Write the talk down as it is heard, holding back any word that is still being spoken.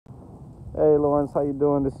Hey Lawrence, how you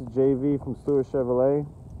doing? This is JV from Stewart Chevrolet.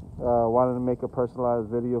 Wanted to make a personalized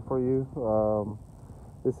video for you.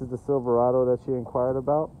 This is the Silverado that you inquired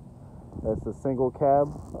about. It's a single cab,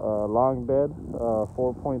 long bed,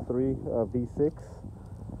 4.3 V6.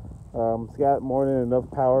 It's got more than enough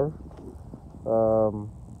power.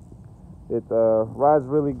 It rides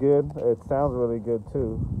really good. It sounds really good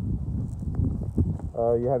too.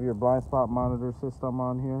 You have your blind spot monitor system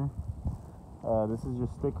on here. This is your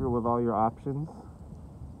sticker with all your options.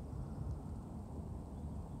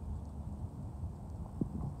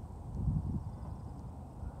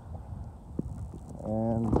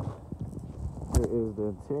 And here is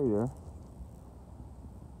the interior.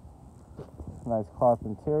 Nice cloth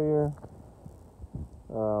interior.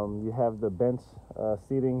 You have the bench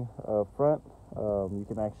seating up front. You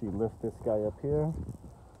can actually lift this guy up here.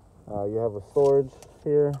 You have a storage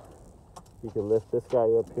here. You can lift this guy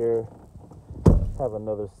up here. Have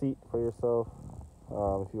another seat for yourself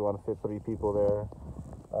if you want to fit 3 people there.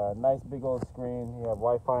 Nice big old screen. You have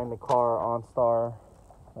Wi-Fi in the car, OnStar.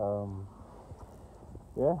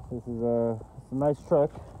 Yeah, this is it's a nice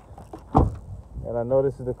truck, and I know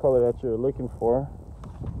this is the color that you're looking for.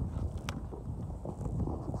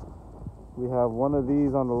 We have one of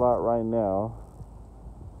these on the lot right now.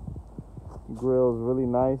 Grill's really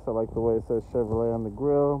nice. I like the way it says Chevrolet on the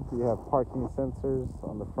grill. You have parking sensors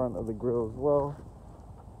on the front of the grill as well.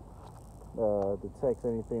 Detects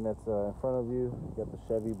anything that's in front of you. You got the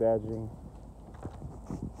Chevy badging.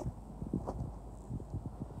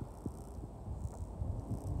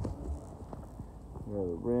 Here are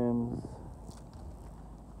the rims.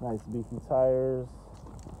 Nice beefy tires.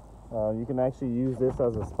 You can actually use this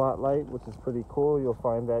as a spotlight, which is pretty cool. You'll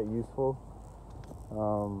find that useful.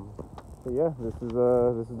 So yeah, this is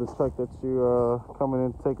the truck that you come in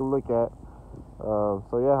and take a look at.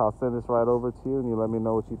 So yeah, I'll send this right over to you, and you let me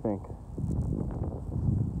know what you think.